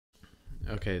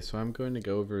Okay, so I'm going to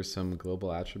go over some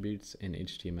global attributes in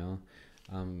HTML.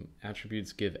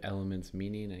 Attributes give elements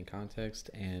meaning and context,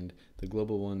 and the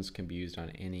global ones can be used on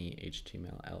any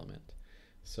HTML element.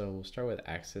 So we'll start with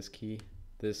access key.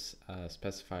 This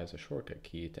specifies a shortcut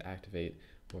key to activate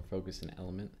or focus an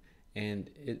element, and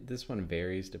this one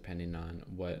varies depending on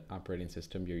what operating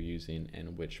system you're using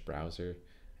and which browser.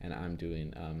 And I'm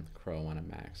doing Chrome on a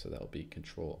Mac, so that'll be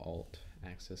Control-Alt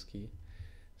access key.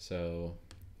 So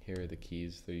here are the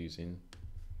keys they're using.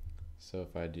 So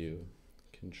if I do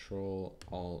Control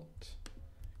Alt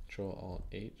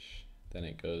H, then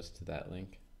it goes to that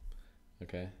link.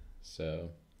 Okay, so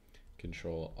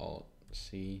Control Alt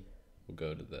C will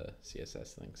go to the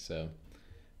CSS link. So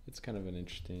it's kind of an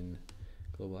interesting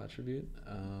global attribute.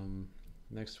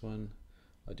 Next one,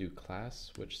 I'll do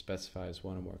class, which specifies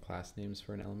one or more class names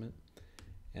for an element.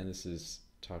 And this is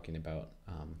talking about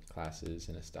classes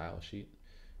in a style sheet.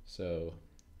 So,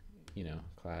 you know,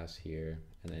 class here,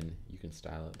 and then you can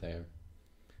style it there.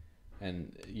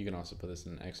 And you can also put this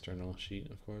in an external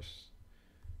sheet, of course.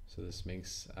 So this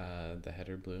makes the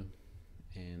header blue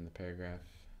and the paragraph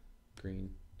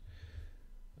green.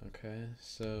 Okay,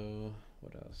 so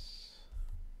what else?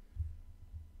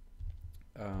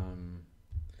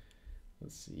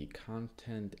 Let's see,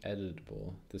 content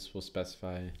editable. This will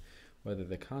specify whether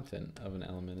the content of an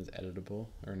element is editable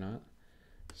or not.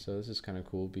 So this is kind of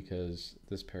cool because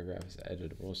this paragraph is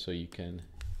editable, so you can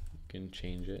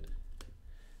change it,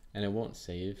 and it won't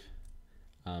save.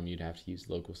 You'd have to use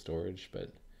local storage,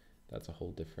 but that's a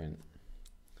whole different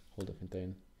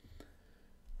thing.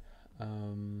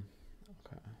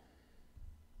 Okay,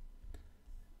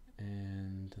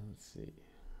 and let's see,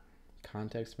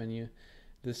 context menu.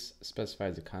 This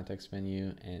specifies a context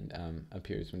menu and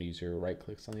appears when the user right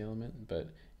clicks on the element, but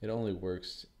it only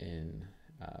works in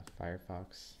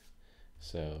Firefox,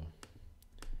 so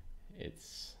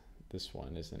this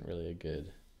one isn't really a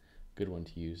good one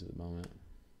to use at the moment.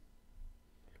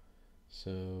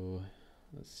 So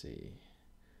let's see,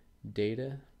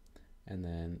 data, and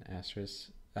then asterisk.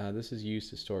 This is used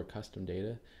to store custom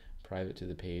data private to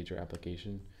the page or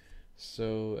application.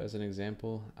 So as an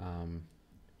example,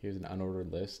 here's an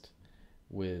unordered list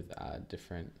with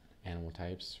different animal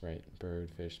types, right? Bird,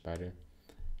 fish, spider,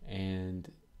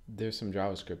 and there's some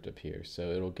JavaScript up here,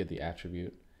 so it'll get the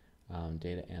attribute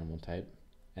data animal type,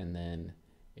 and then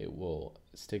it will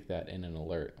stick that in an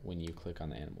alert when you click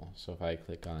on the animal. So if I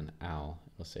click on owl,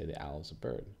 it'll say the owl is a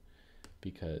bird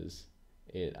because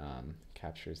it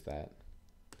captures that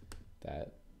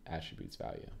attribute's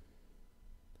value.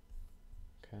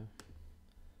 Okay,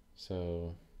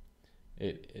 so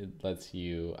it lets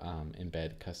you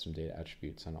embed custom data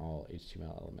attributes on all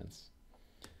HTML elements.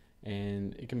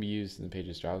 And it can be used in the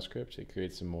page's JavaScript. It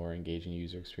creates a more engaging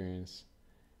user experience,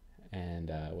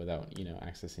 and without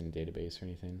accessing the database or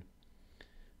anything.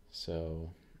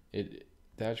 So the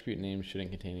attribute name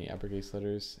shouldn't contain any uppercase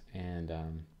letters, and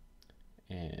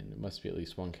it must be at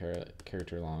least one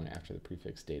character long after the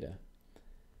prefix data.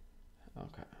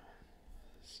 Okay,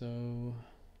 so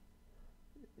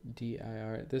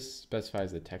dir, this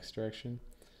specifies the text direction.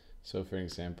 So for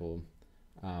example,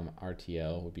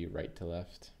 RTL would be right to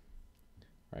left.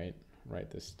 Right?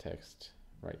 Write this text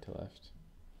right to left.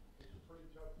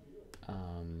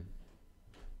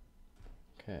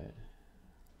 Okay.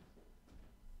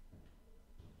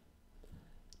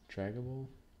 Draggable.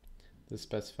 This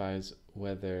specifies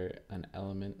whether an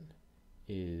element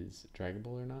is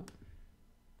draggable or not.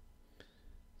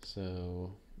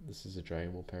 So this is a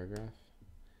draggable paragraph.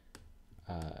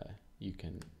 You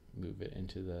can move it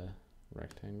into the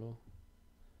rectangle,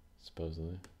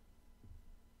 supposedly.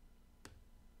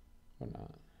 Or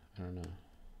not, I don't know.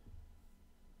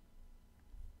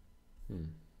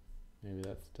 Maybe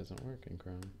that doesn't work in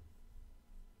Chrome.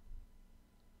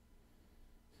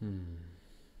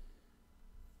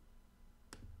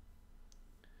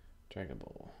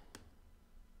 Draggable.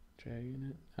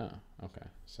 Dragging it? Oh, okay,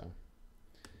 so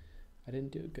I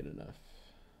didn't do it good enough.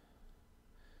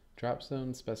 Drop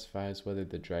zone specifies whether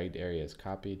the dragged area is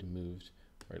copied, moved,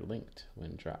 or linked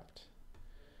when dropped.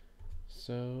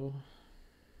 So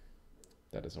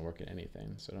that doesn't work in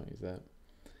anything, so don't use that.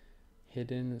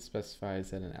 Hidden specifies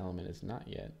that an element is not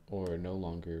yet or no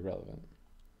longer relevant.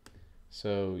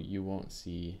 So you won't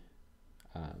see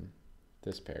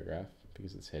this paragraph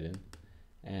because it's hidden.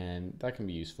 And that can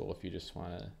be useful if you just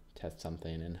want to test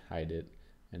something and hide it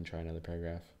and try another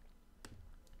paragraph.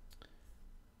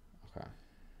 Okay.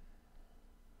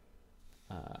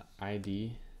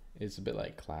 ID is a bit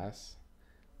like class,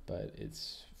 but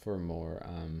it's for more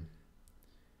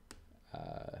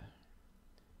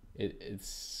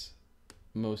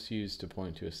most used to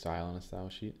point to a style on a style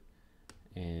sheet.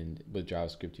 And with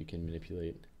JavaScript, you can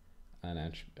manipulate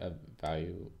a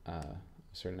value, a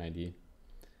certain ID.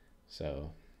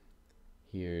 So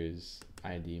here's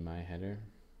ID my header,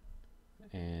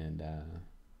 and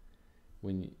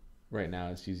right now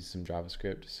it's using some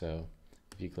JavaScript. So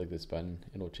if you click this button,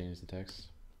 it'll change the text.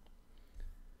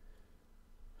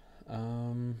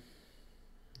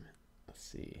 Let's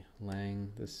see,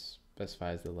 lang. This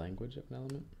specifies the language of an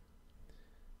element.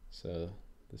 So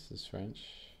this is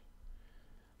French.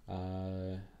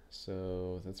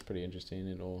 So that's pretty interesting.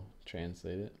 It'll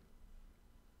translate it,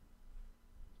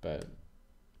 but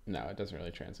no, it doesn't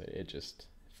really translate it. It just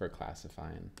for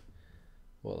classifying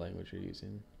what language you're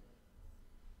using.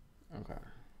 Okay.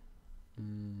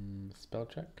 Spell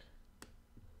check.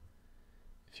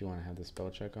 If you want to have the spell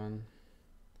check on.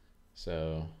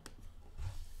 So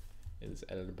it is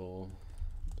editable,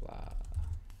 blah.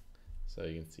 So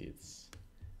you can see it's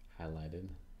highlighted.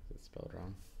 It's spelled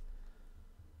wrong.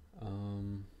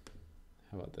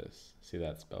 How about this? See,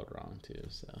 that's spelled wrong too.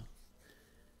 So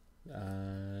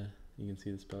you can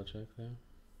see the spell check there.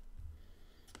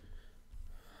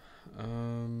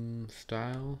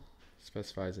 Style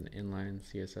specifies an inline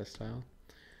CSS style.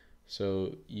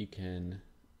 So you can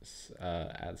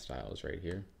add styles right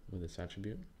here with this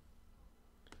attribute.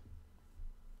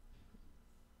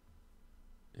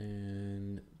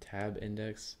 And tab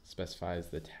index specifies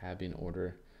the tabbing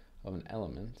order of an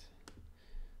element.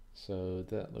 So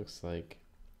that looks like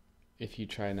if you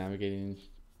try navigating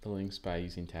the links by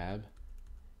using tab,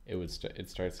 it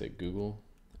starts at Google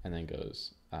and then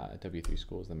goes W3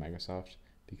 Schools, then Microsoft,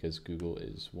 because Google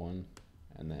is 1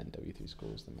 and then W3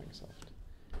 Schools, then Microsoft.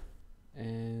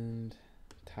 And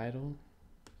title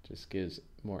just gives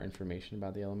more information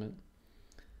about the element.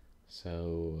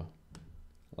 So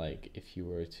like if you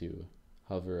were to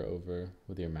hover over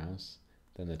with your mouse,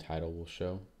 then the title will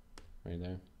show right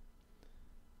there.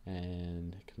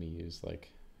 And it can be used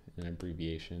like an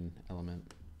abbreviation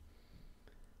element.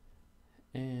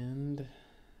 And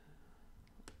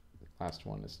last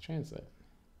one is translate.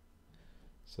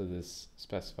 So this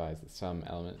specifies that some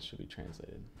elements should be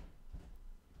translated,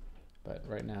 but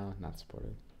right now not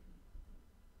supported.